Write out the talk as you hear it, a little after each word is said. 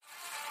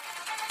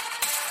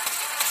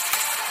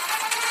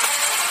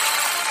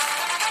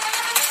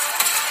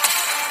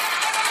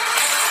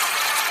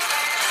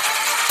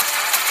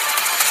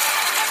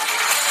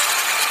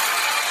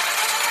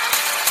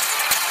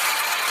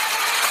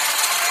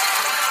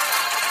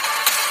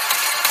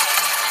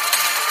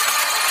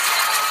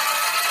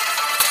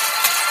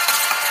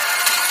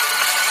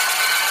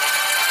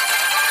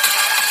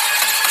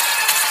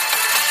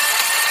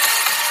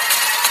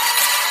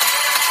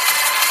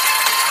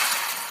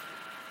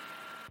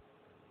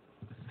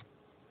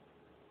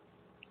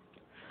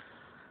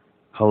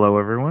Hello,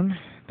 everyone.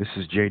 This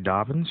is Jay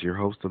Dobbins, your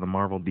host of the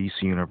Marvel DC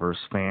Universe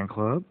Fan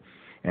Club,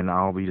 and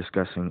I'll be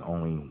discussing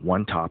only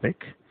one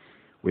topic,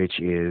 which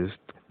is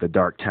the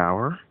Dark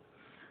Tower,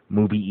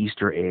 movie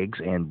Easter eggs,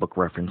 and book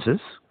references.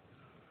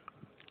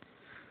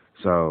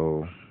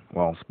 So,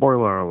 well,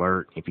 spoiler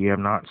alert, if you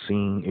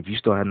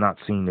still have not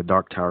seen the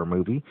Dark Tower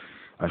movie,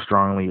 I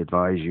strongly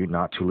advise you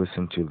not to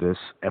listen to this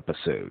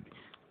episode.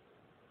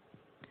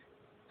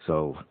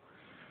 So,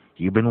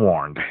 you've been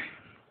warned.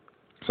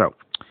 So,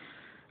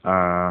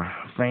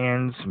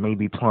 fans may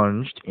be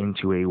plunged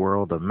into a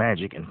world of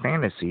magic and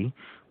fantasy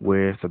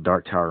with the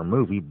Dark Tower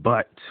movie,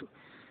 but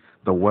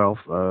the wealth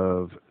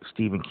of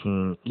Stephen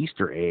King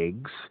Easter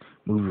eggs,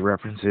 movie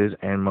references,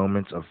 and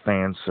moments of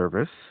fan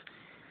service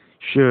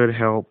should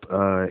help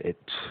it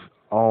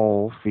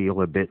all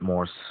feel a bit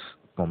more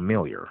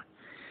familiar,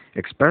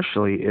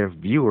 especially if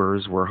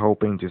viewers were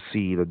hoping to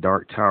see the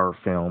Dark Tower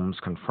films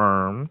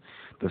confirm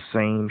the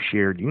same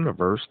shared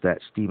universe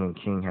that Stephen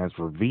King has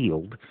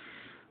revealed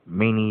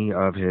many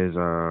of his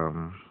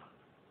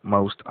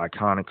most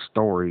iconic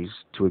stories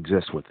to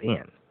exist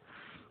within.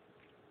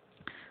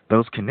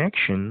 Those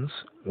connections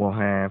will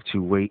have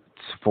to wait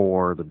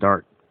for a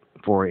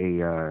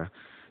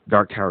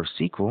Dark Tower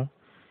sequel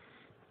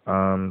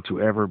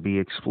to ever be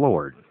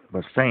explored,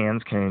 but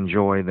fans can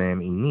enjoy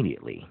them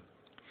immediately.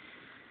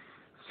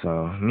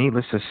 So,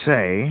 needless to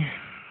say,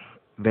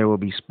 there will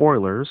be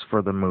spoilers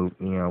for the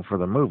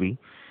movie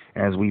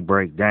as we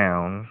break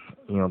down,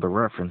 the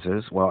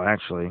references. Well,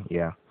 actually,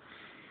 yeah.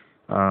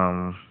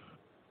 Um,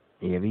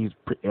 yeah, these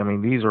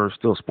are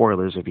still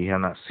spoilers if you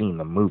have not seen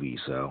the movie.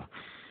 So,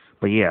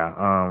 but yeah,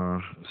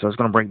 so it's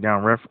going to break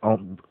down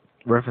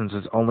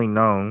references only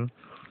known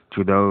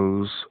to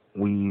those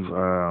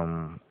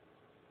for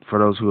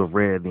those who have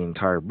read the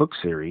entire book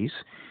series.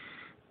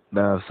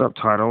 The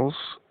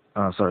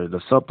the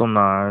subtle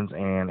nods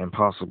and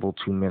impossible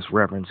to miss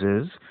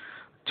references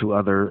to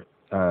other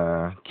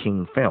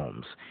King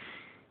films,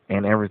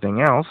 and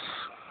everything else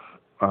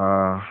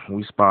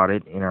we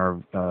spotted in our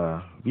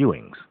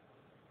viewings.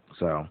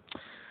 So,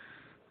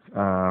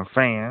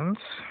 fans.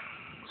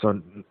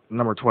 So,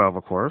 number 12,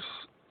 of course,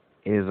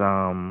 is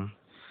the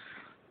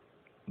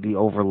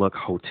Overlook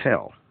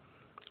Hotel.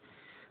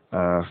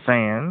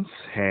 Fans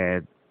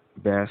had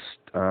best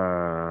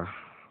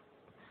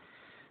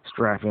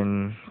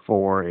strapping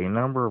for a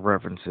number of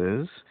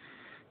references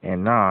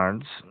and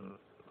nods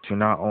to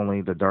not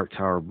only the Dark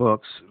Tower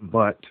books,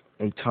 but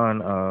a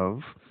ton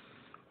of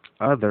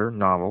other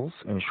novels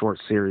and short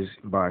series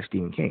by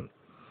Stephen King.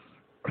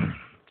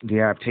 The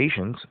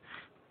adaptations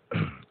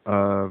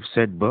of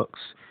said books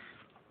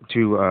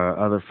to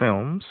other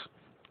films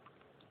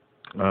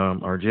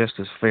are just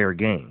as fair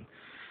game,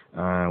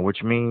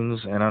 which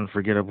means an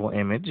unforgettable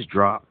image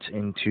dropped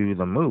into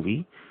the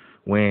movie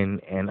when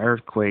an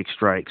earthquake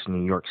strikes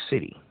New York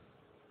City,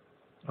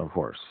 of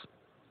course.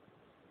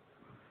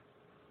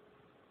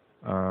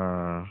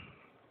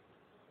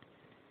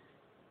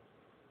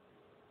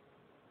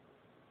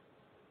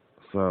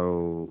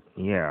 So,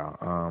 yeah,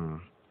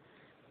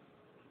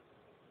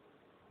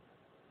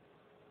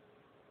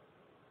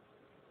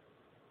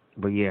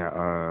 but yeah,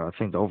 I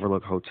think the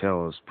Overlook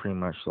Hotel is pretty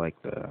much like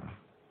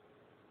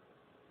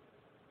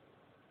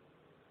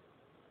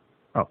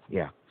oh,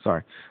 yeah,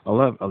 sorry.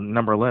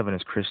 Number 11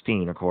 is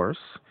Christine, of course,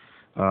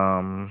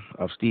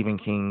 of Stephen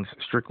King's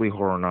strictly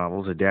horror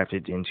novels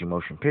adapted into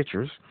motion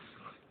pictures.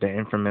 The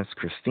infamous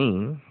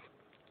Christine,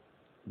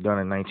 done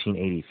in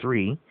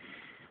 1983,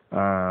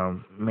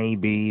 may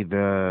be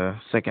the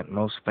second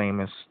most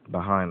famous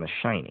behind The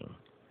Shining.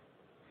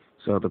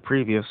 So the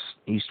previous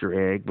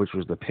Easter egg, which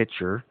was the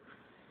picture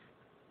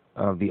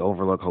of the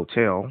Overlook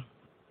Hotel,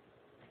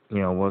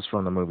 was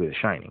from the movie The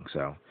Shining.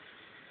 So,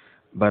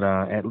 but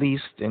at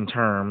least in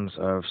terms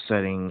of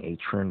setting a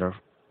trend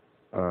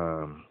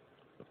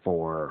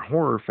for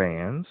horror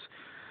fans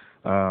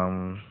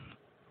um,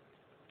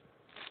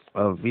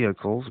 of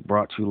vehicles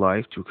brought to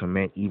life to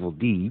commit evil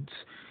deeds,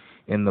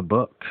 in the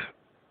book,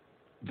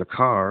 the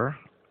car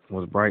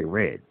was bright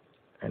red,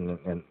 and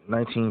in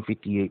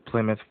 1958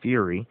 Plymouth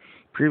Fury,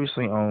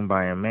 previously owned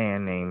by a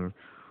man named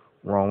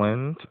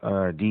Roland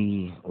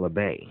D.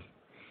 LeBay.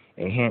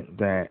 A hint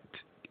that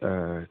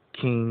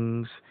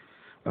King's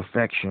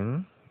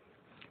affection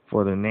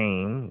for the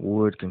name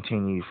would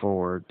continue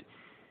forward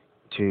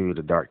to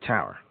the Dark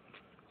Tower.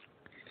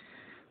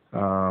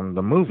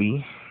 The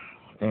movie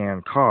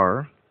and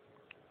car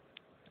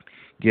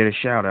get a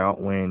shout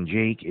out when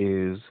Jake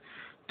is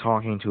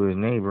talking to his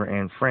neighbor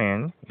and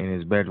friend in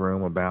his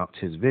bedroom about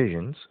his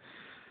visions.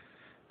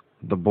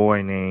 The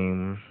boy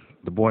named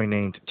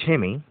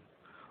Timmy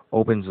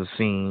opens the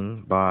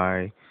scene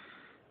by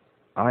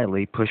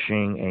idly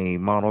pushing a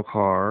model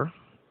car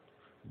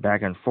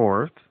back and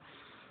forth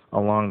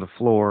along the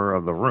floor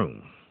of the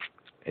room.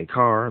 A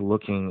car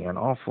looking an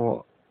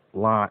awful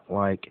lot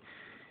like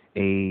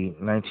a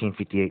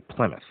 1958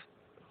 Plymouth.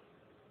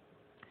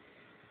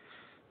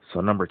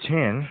 So number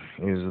 10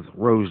 is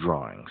Rose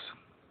drawings.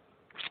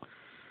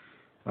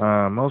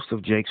 Most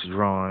of Jake's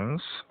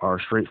drawings are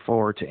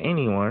straightforward to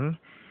anyone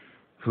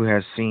who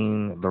has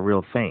seen the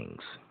real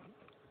things: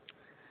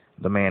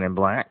 the Man in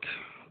Black,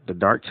 the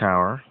Dark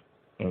Tower,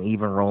 and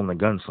even Roland the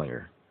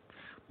Gunslinger.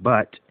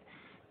 But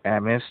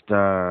amidst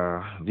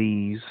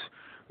these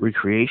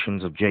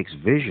recreations of Jake's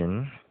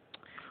vision,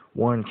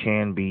 one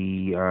can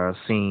be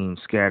seen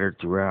scattered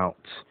throughout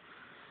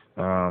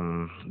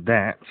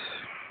that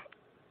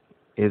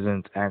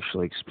isn't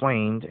actually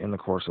explained in the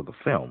course of the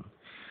film.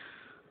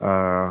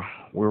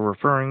 We're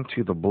referring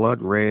to the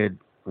blood red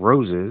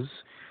roses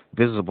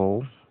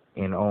visible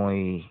in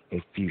only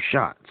a few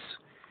shots,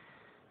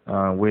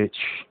 which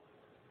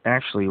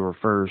actually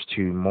refers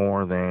to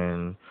more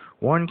than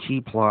one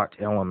key plot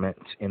element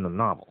in the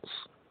novels.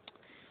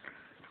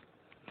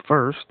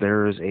 First,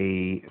 there's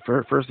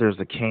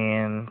the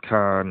Can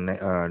Ka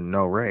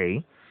No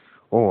Re,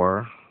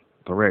 or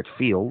the red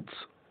fields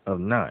of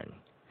None,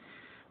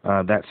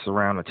 that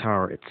surround the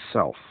tower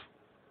itself.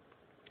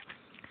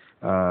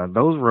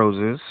 Those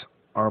roses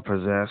are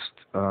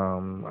possessed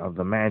of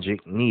the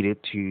magic needed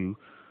to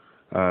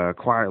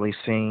quietly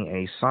sing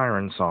a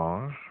siren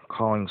song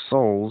calling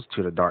souls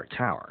to the Dark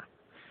Tower.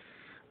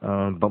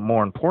 But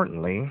more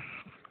importantly,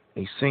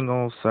 a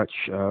single such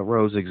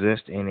rose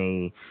exists in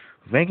a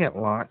vacant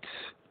lot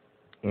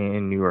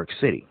in New York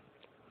City.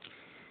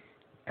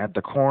 At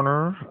the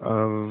corner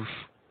of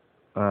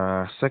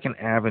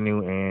 2nd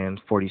Avenue and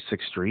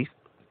 46th Street,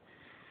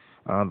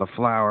 the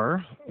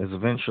flower is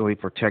eventually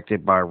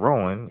protected by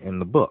Roland in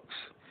the books,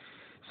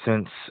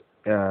 since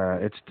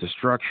its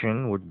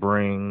destruction would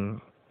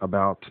bring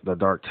about the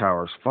Dark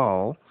Tower's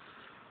fall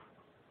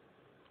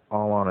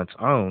all on its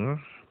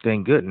own.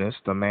 Thank goodness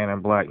the Man in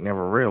Black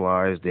never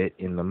realized it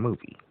in the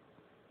movie.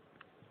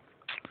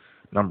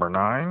 Number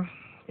 9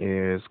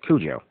 is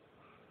Cujo.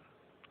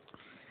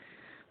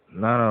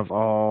 None of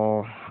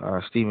all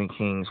Stephen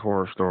King's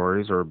horror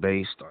stories are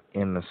based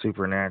in the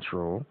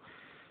supernatural,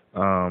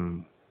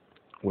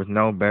 with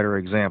no better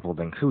example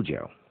than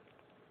Cujo.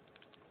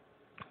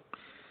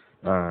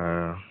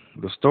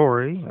 The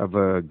story of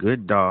a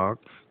good dog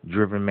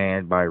driven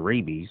mad by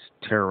rabies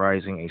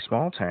terrorizing a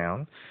small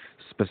town,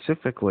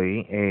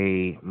 specifically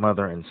a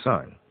mother and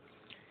son,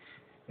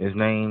 is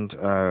named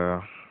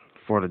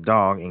for the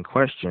dog in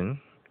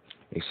question,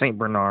 a Saint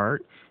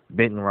Bernard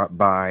bitten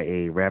by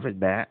a rabid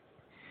bat.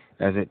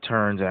 As it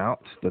turns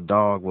out, the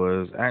dog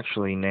was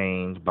actually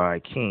named by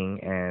King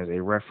as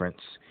a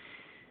reference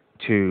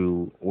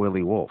to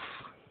Willie Wolf,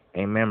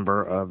 a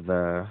member of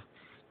the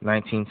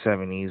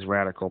 1970s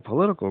radical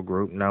political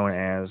group known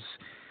as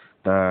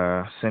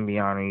the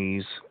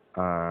Symbionese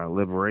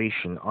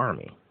Liberation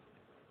Army.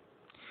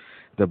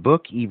 The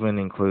book even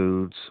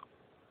concludes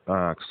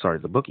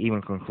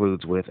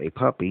with a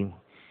puppy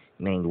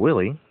named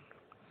Willie,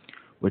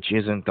 which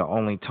isn't the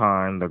only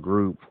time the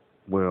group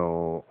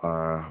will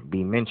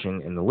be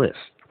mentioned in the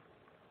list.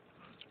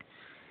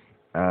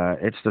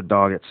 It's the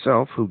dog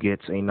itself who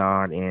gets a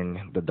nod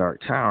in The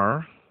Dark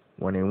Tower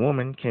when a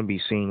woman can be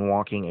seen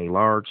walking a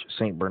large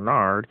St.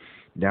 Bernard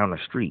down the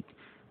street,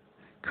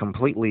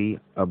 completely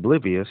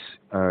oblivious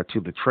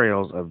to the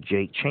trails of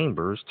Jake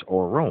Chambers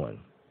or Roland.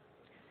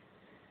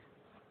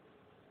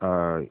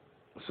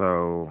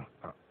 So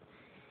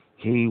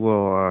he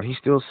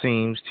still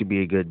seems to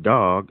be a good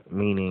dog,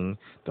 meaning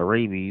the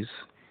rabies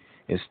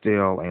is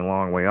still a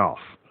long way off.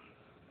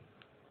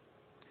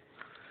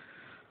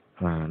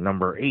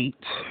 Number 8,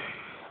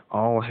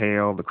 All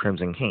Hail the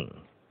Crimson King.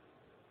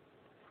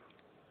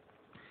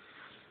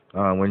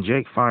 When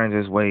Jake finds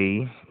his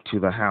way to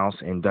the house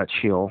in Dutch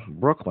Hill,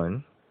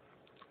 Brooklyn,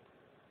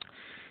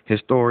 his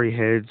story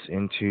heads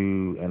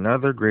into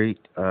another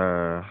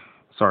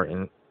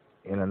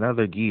in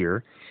another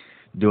gear,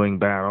 doing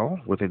battle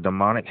with a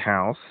demonic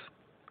house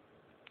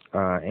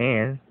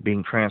and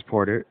being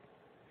transported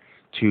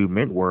to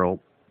Midworld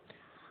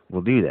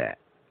will do that.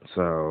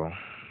 So,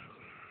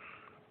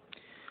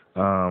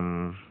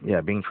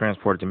 being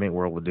transported to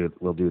Midworld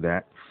will do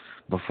that.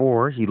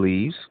 Before he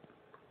leaves,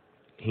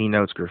 he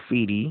notes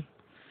graffiti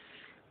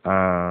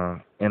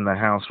in the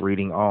house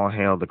reading "All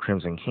Hail the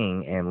Crimson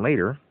King," and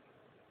later,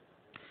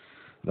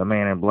 the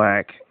Man in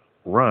Black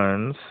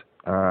runs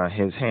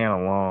his hand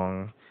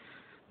along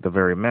the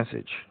very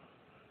message.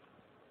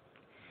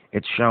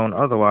 It's shown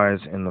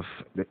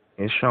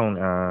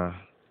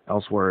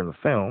elsewhere in the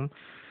film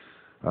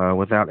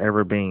without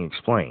ever being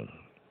explained.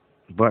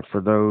 But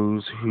for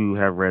those who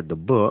have read the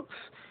books,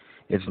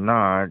 it's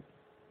not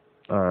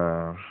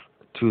to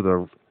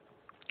the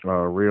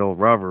real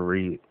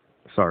rivalry.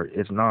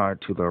 It's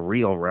not to the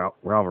real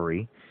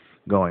rivalry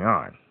going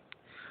on.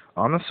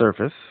 On the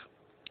surface,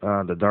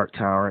 the Dark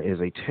Tower is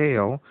a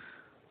tale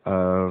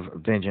of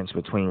vengeance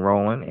between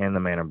Roland and the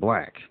Man in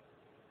Black.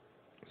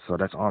 So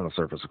that's on the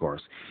surface, of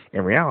course.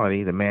 In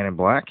reality, the Man in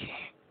Black,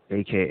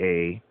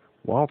 aka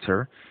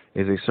Walter,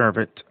 is a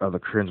servant of the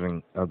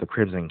Crimson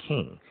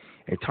King,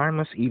 a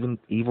timeless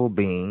evil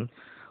being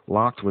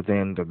locked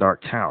within the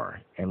Dark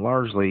Tower, and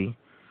largely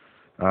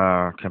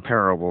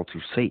comparable to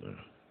Satan.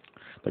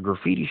 The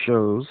graffiti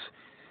shows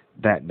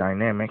that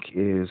dynamic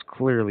is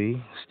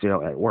clearly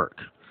still at work.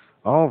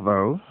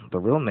 Although the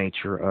real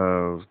nature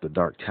of the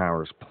Dark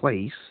Tower's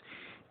place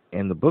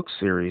in the book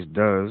series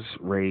does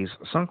raise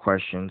some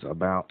questions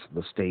about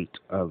the state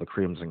of the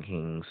Crimson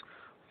King's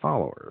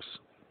followers.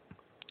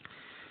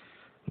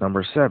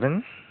 Number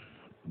 7,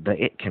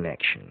 the It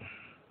Connection.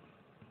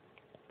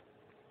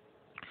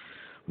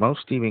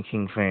 Most Stephen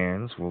King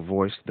fans will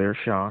voice their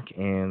shock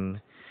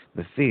in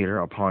the theater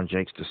upon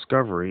Jake's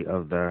discovery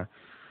of the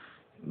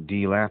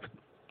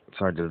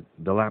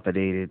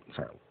dilapidated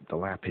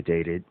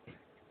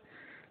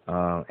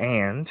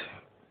and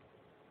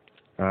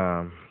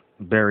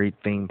buried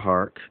theme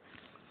park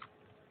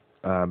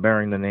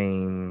bearing the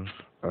name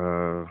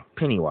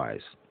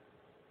Pennywise.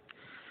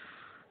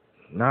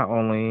 Not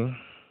only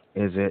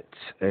is it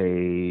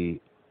the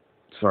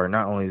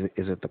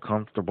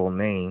comfortable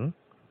name.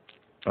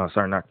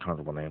 Not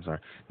comfortable name.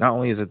 Not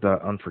only is it the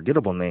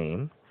unforgettable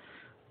name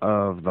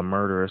of the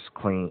murderous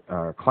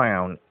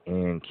clown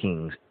in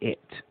King's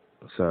It.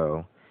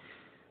 So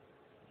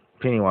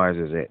Pennywise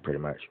is it, pretty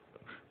much.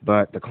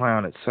 But the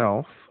clown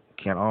itself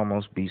can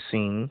almost be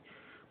seen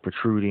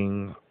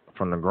protruding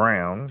from the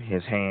ground.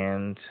 His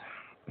hand,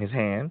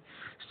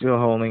 still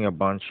holding a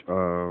bunch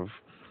of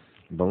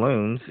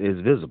balloons,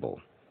 is visible.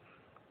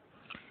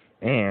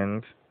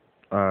 And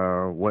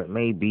what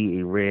may be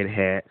a red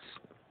hat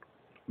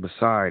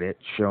beside it,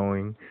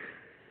 showing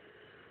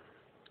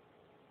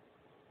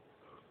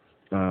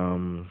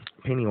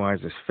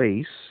Pennywise's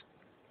face,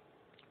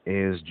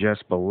 is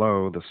just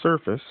below the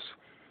surface.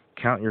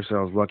 Count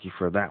yourselves lucky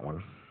for that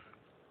one.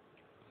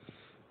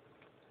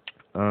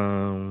 For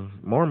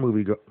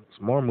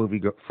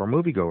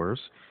moviegoers,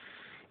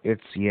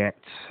 it's yet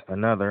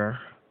another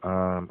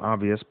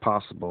obvious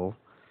possible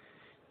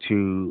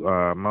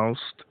to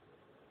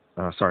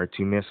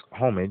miss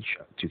homage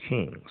to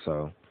King.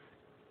 So,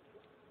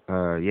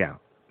 yeah.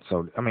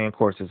 So, I mean, of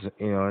course, it's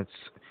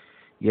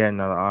yet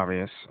another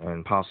obvious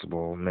and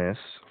possible miss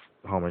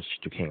homage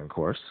to King, of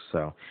course.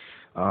 So,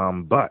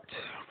 but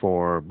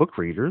for book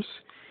readers,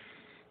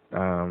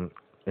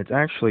 it's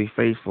actually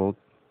faithful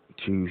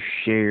to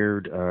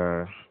shared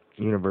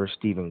universe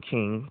Stephen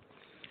King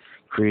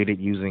created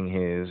using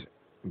his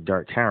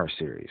Dark Tower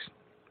series,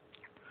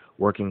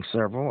 working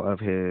several of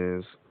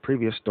his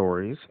previous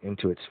stories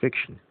into its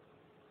fiction.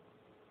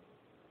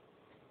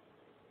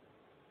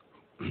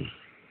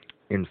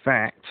 In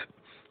fact,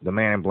 the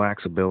Man in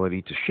Black's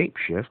ability to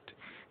shapeshift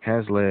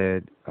has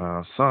led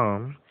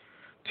some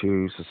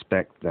to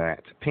suspect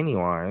that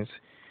Pennywise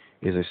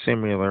is a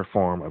similar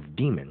form of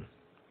demon.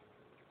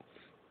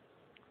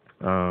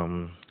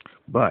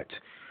 But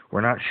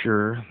we're not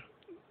sure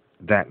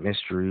that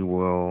mystery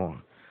will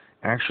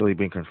actually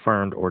be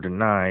confirmed or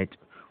denied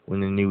when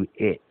the new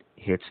It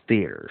hits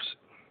theaters.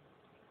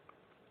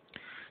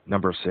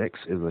 Number 6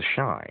 is The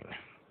Shine.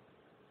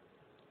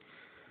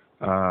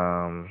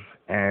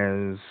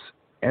 As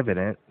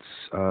evidence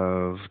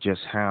of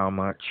just how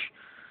much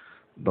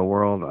the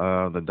world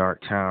of the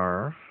Dark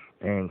Tower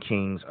and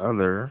King's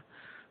other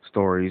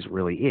stories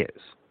really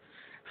is,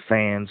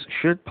 fans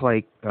should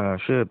pay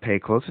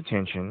close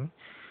attention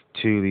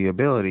to the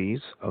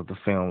abilities of the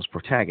film's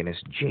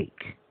protagonist,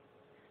 Jake.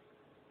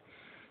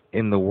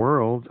 In the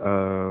world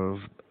of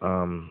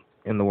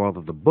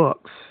the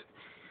books,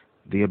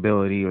 the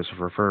ability is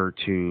referred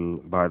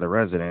to by the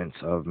residents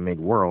of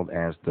Midworld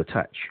as the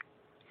Touch,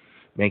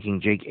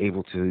 making Jake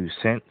able to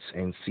sense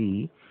and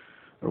see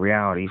a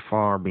reality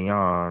far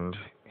beyond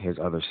his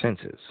other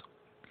senses.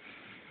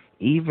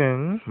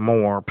 Even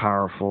more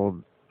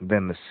powerful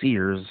than the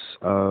seers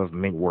of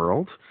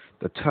Midworld,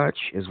 the Touch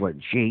is what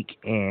Jake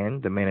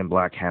and the Men in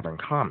Black have in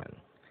common,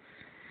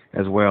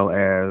 as well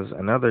as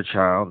another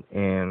child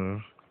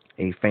in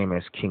a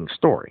famous King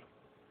story.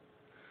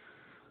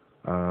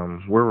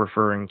 I'm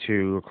referring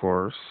to, of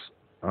course,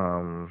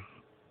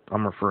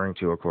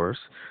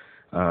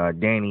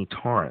 Danny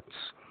Torrance,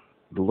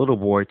 the little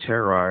boy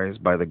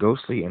terrorized by the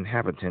ghostly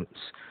inhabitants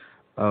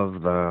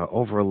of the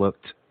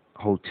overlooked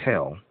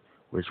hotel,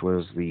 which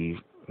was the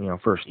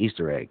first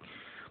Easter egg.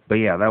 But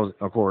yeah, that was,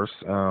 of course,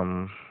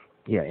 in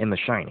The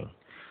Shining.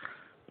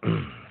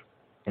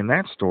 In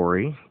that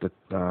story,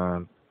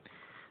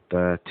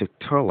 the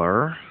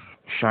titular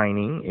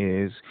Shining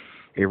is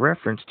a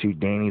reference to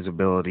Danny's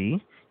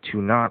ability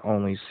to not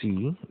only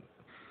see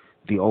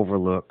the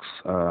Overlook's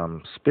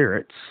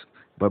spirits,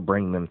 but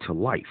bring them to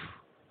life.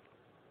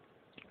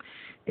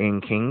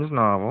 In King's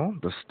novel,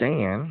 The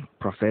Stand,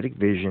 prophetic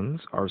visions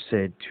are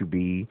said to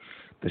be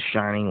the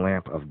shining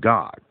lamp of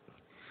God,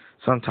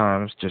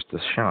 sometimes just a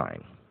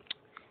shine.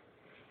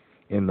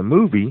 In the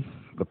movie,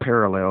 the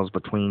parallels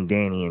between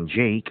Danny and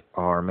Jake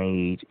are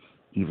made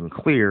even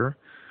clearer,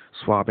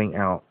 swapping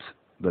out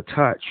the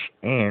Touch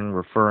and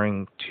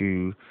referring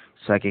to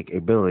psychic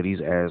abilities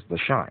as the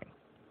Shine.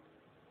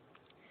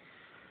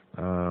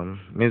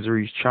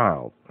 Misery's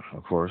Child,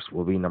 of course,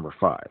 will be number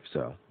 5.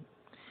 So,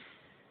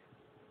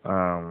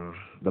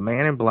 the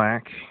Man in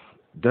Black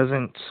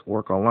doesn't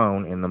work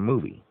alone in the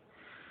movie,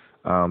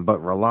 but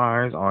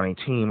relies on a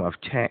team of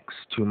techs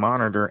to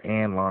monitor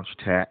and launch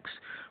attacks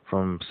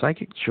from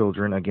psychic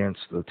children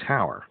against the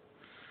tower.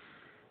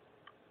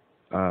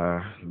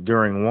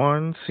 During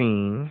one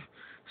scene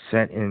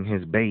set in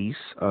his base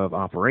of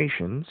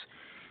operations,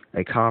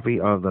 a copy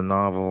of the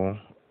novel,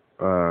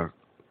 uh,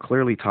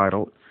 clearly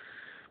titled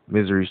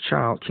Misery's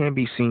Child, can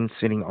be seen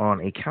sitting on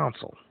a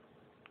console.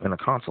 In a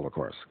console, of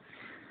course.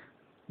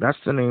 That's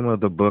the name of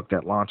the book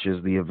that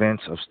launches the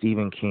events of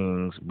Stephen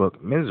King's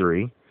book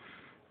Misery,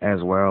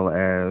 as well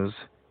as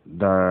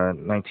the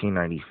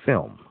 1990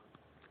 film.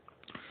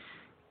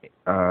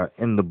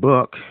 In the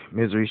book,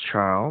 Misery's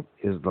Child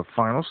is the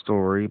final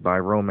story by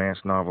romance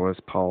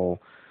novelist Paul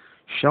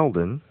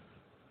Sheldon.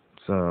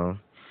 So,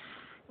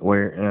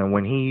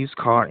 when he's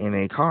caught in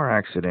a car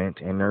accident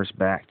and nursed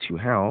back to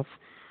health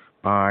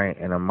by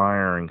an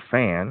admiring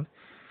fan,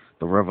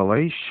 the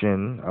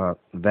revelation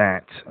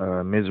that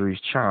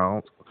Misery's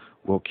Child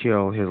will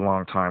kill his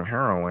longtime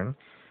heroine,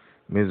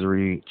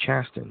 Misery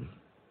Chastain.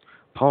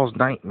 Paul's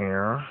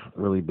nightmare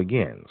really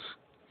begins.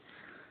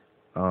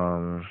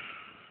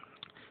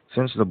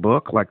 Since the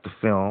book, like the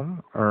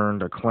film,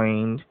 earned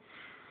acclaim,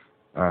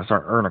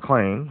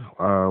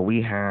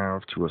 we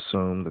have to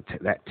assume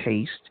that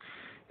taste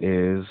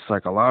in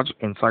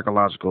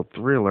psychological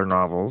thriller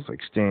novels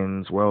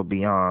extends well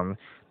beyond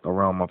the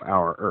realm of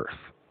our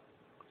Earth.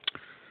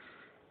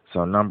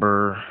 So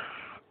number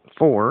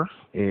 4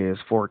 is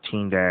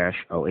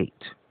 14-08,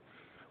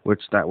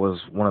 which that was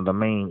one of the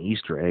main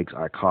Easter eggs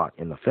I caught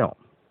in the film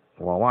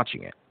while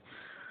watching it.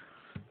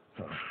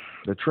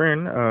 The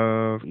trend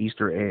of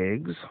Easter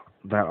eggs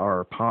that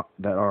are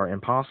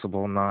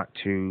impossible not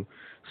to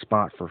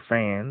spot for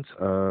fans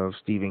of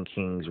Stephen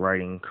King's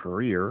writing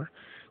career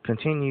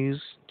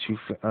continues to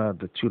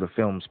the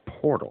film's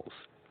portals.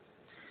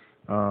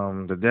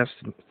 The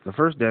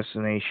first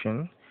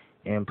destination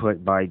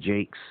input by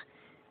Jakes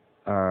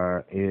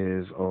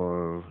is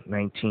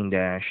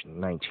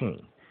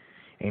 19-19,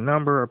 a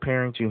number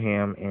appearing to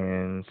him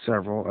in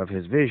several of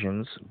his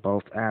visions,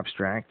 both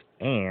abstract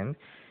and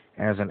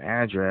as an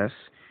address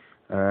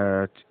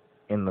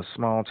in the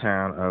small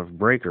town of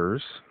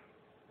Breakers,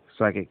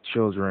 psychic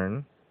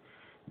children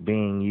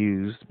being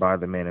used by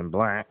the Man in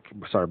Black.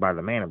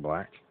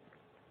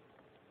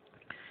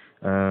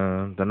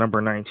 The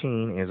number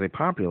 19 is a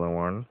popular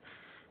one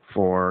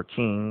for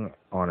King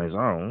on his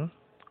own,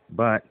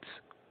 but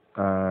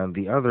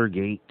the other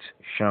gate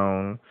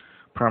shown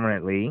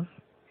prominently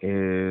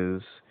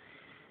is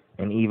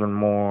an even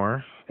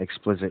more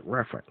explicit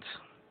reference.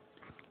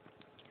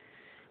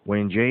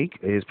 When Jake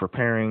is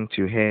preparing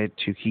to head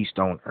to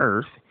Keystone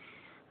Earth,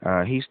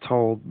 he's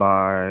told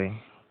by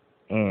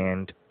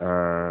an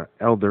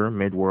elder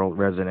Midworld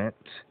resident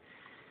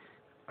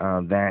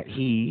that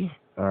he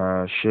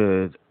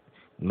should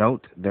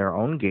note their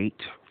own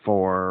gate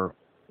for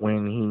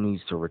when he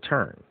needs to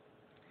return.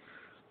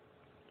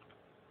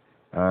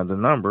 The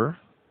number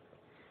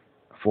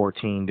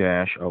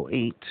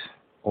 14-08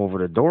 over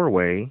the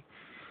doorway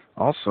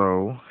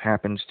also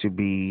happens to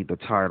be the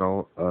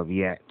title of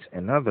yet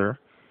another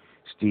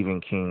Stephen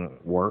King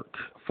work,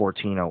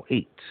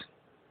 1408,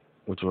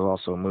 which was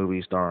also a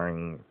movie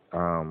starring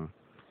John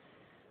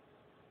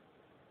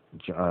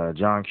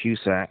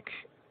Cusack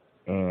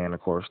and, of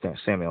course,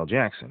 Samuel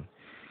Jackson.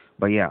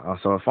 But yeah,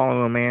 so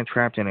following a man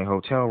trapped in a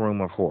hotel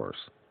room of horrors.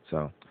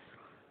 So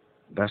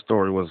that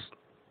story was,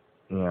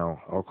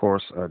 of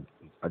course,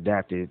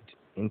 adapted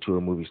into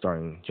a movie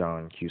starring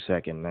John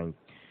Cusack in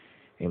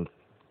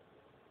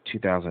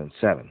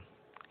 2007.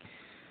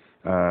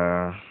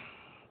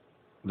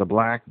 The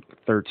Black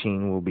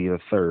 13 will be the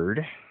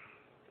third.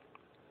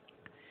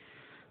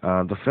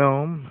 The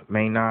film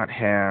may not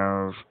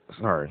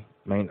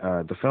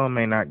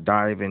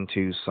dive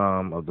into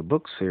some of the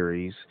book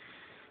series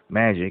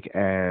magic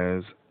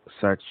as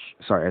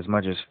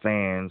much as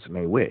fans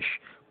may wish,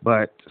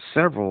 but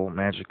several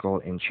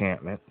magical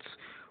enchantments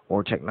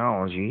or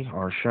technology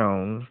are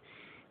shown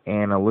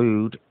and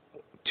allude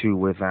to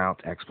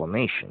without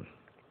explanation.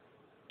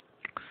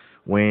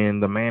 When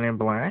the Man in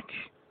Black's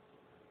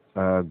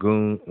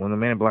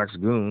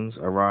goons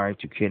arrive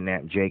to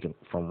kidnap Jake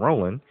from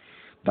Roland,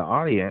 the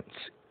audience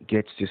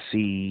gets to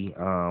see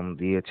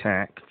the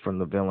attack from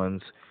the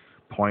villain's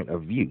point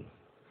of view.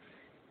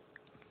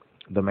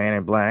 The Man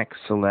in Black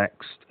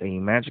selects a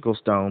magical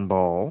stone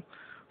ball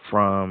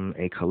from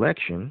a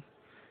collection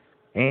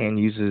and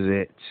uses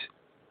it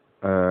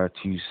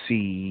to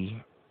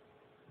see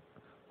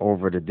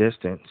over the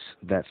distance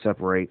that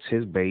separates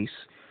his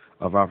base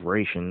of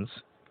operations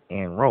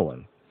and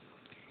Roland.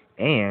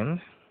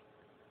 And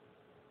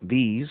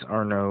these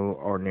are no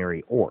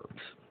ordinary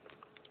orbs.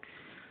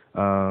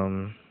 They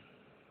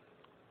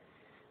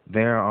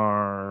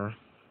are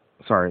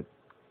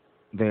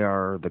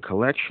the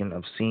collection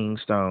of seeing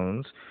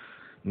stones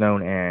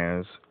known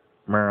as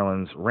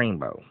Merlin's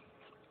Rainbow,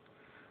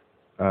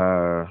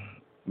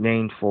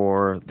 named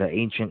for the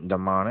ancient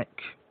demonic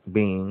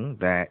being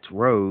that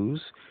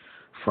rose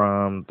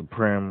from the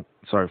Prim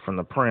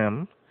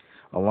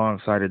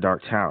alongside the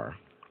Dark Tower.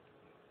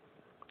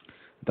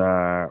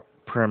 The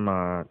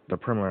primordial.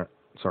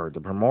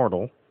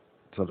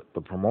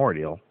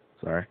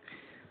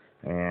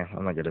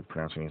 I'm not good at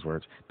pronouncing these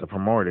words. The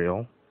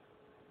primordial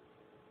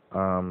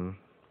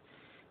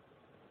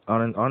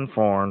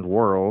unformed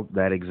world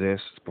that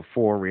exists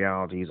before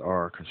realities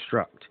are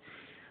construct.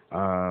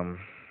 Um,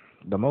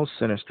 the most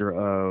sinister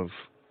of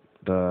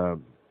the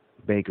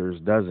Baker's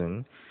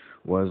dozen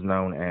was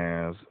known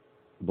as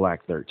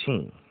Black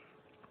 13,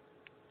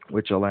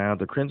 which allowed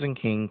the Crimson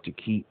King to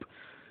keep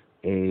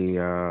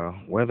a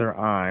weather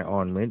eye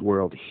on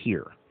Midworld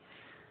here.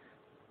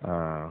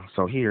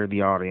 So here,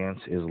 the audience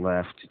is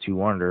left to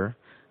wonder,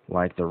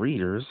 like the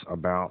readers,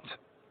 about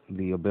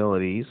the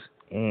abilities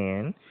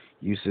and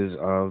uses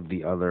of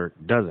the other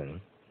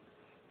dozen.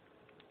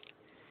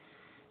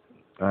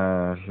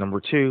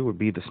 Number two would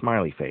be the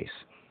smiley face.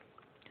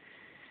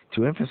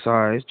 To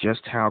emphasize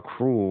just how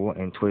cruel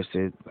and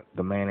twisted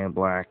the Man in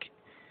Black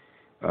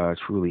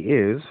truly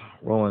is,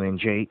 Roland and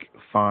Jake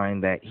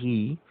find that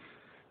he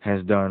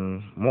has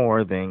done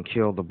more than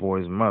kill the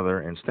boy's mother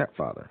and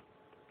stepfather.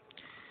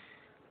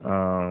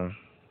 Um,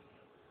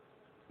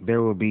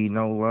 there will be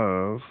no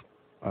love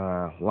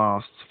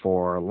lost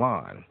for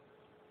Lon.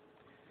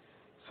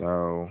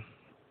 So,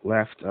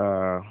 left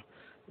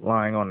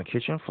lying on the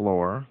kitchen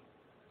floor,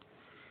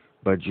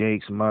 but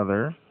Jake's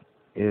mother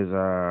is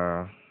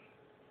a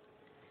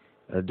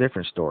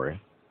different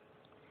story,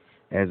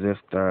 as if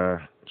the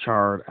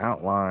charred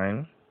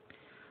outline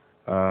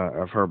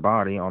of her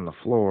body on the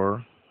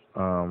floor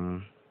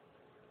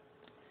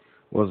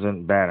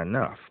wasn't bad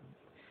enough.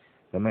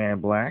 The Man in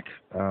Black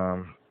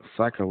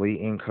psychically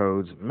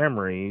encodes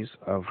memories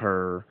of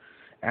her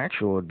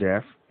actual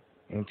death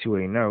into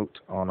a note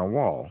on a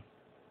wall.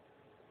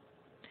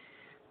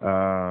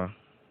 A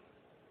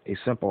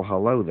simple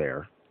hello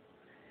there,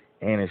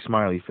 and a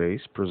smiley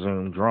face,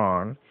 presumed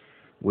drawn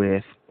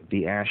with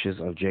the ashes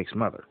of Jake's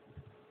mother.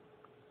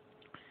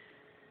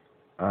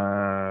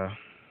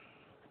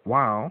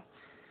 While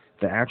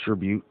the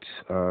attribute,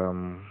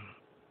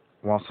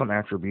 while some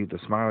attribute the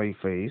smiley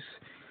face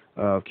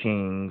of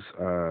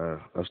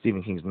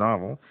Stephen King's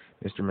novel,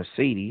 Mr.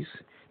 Mercedes,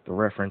 the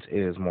reference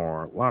is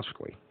more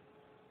logically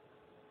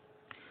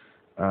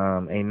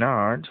a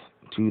nod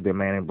to the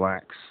Man in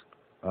Black's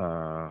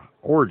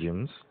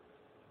origins.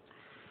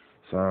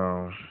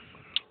 So,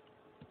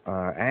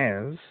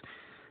 as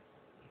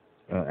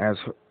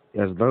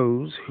as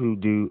those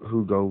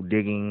who go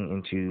digging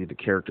into the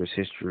character's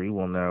history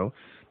will know,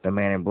 the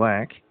Man in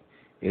Black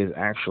is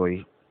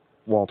actually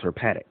Walter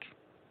Paddock,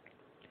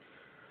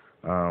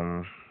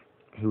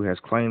 who has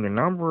claimed a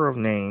number of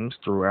names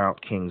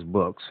throughout King's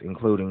books,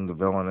 including the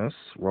villainous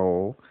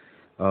role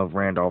of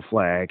Randolph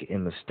Flagg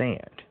in The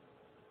Stand.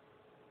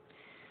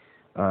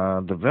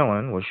 The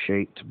villain was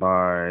shaped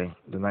by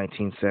the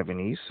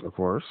 1970s, of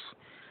course,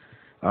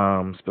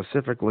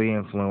 specifically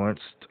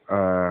influenced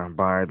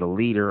by the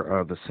leader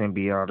of the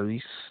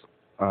Symbiotes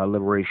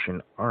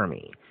Liberation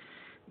Army,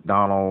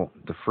 Donald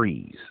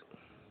DeFreeze.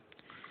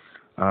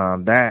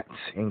 That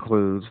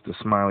includes the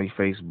smiley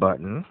face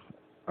button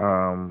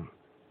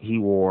he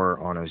wore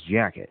on his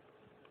jacket.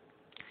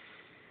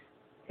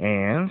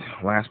 And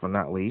last but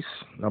not least,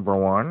 number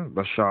one,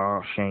 the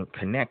Shawshank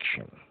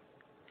Connection.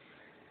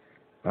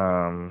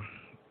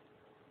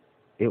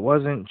 It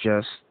wasn't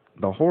just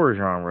the horror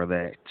genre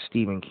that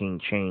Stephen King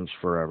changed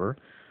forever,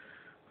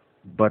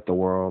 but the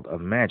world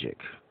of magic.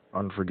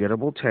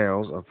 Unforgettable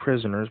tales of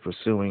prisoners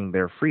pursuing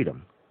their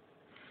freedom.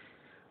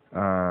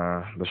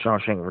 The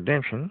Shawshank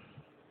Redemption,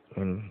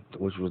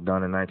 which was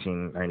done in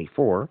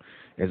 1994,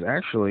 is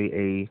actually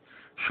a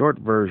short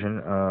version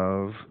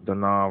of the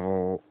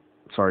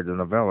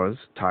novella's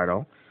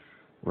title,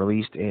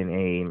 released in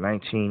a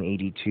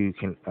 1982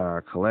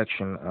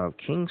 collection of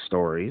King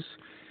stories.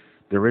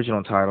 The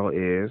original title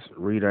is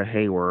Rita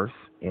Hayworth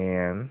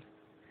and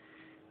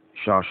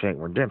Shawshank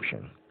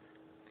Redemption,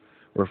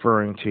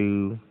 referring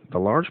to the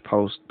large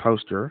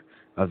poster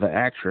of the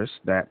actress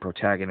that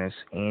protagonist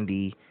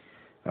Andy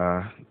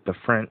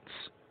Dufresne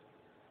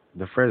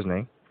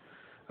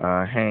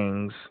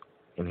hangs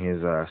in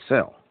his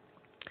cell.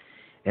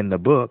 In the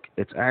book,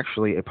 it's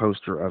actually a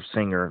poster of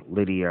singer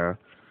Lydia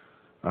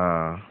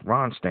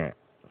Ronstadt,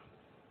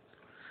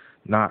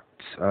 not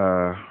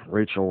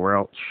Rachel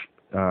Welch.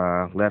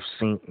 Not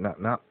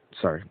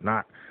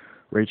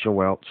Rachel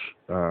Welch.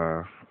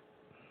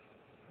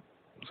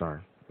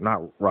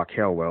 Not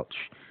Raquel Welch.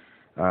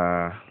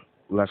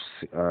 Left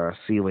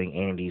sealing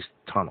Andy's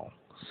tunnel.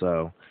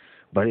 So,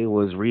 but it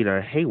was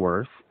Rita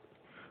Hayworth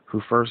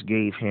who first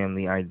gave him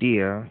the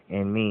idea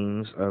and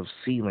means of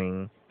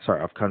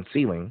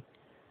concealing.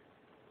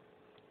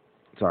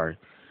 The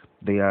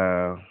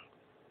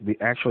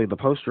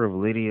poster of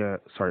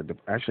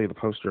the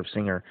poster of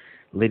singer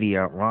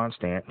Lydia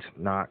Ronstadt,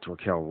 not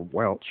Raquel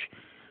Welch,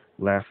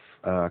 left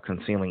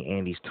concealing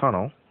Andy's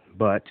tunnel,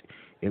 but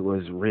it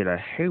was Rita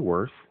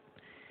Hayworth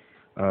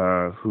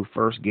who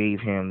first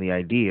gave him the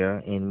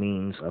idea and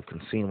means of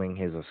concealing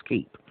his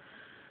escape.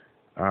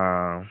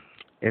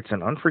 It's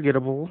an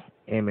unforgettable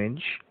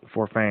image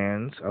for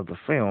fans of the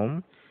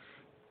film,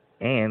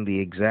 and the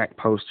exact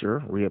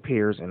poster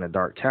reappears in the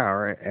Dark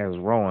Tower as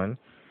Roland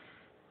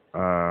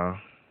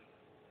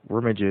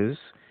rummages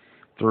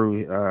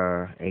through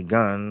a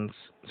guns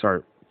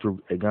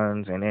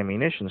and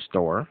ammunition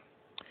store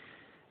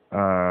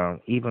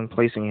even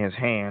placing his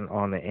hand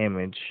on the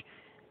image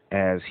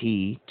as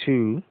he,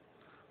 too,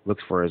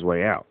 looks for his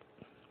way out.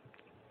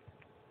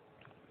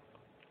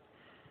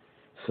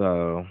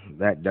 So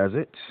that does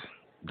it,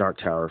 Dark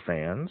Tower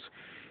fans.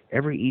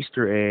 Every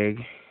Easter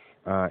egg,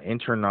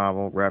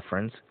 internovel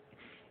reference,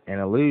 and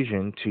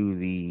allusion to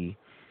the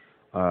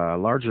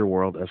larger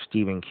world of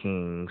Stephen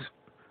King's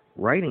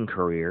writing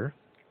career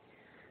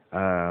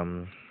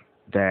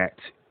that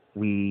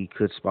we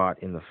could spot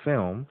in the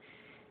film,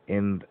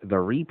 in the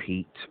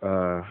repeat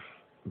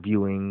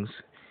viewings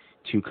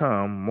to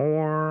come,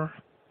 more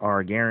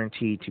are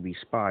guaranteed to be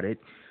spotted.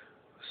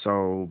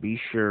 So be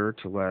sure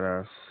to let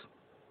us.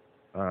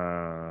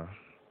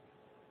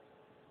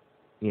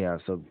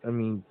 So I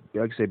mean,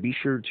 like I said, be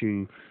sure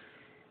to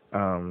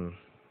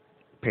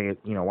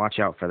watch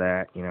out for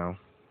that.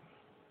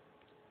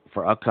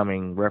 For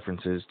upcoming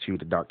references to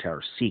the Dark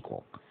Tower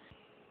sequel.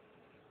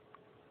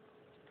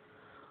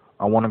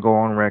 I want to go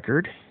on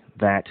record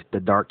that the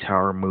Dark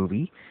Tower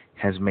movie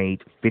has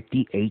made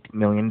 $58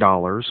 million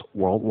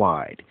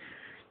worldwide,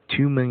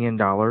 $2 million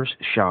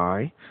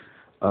shy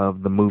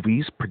of the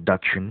movie's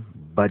production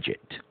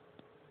budget.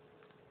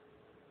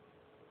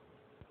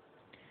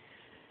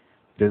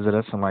 Visit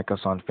us and like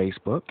us on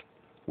Facebook.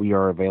 We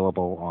are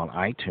available on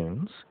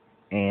iTunes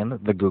and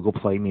the Google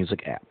Play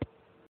Music app.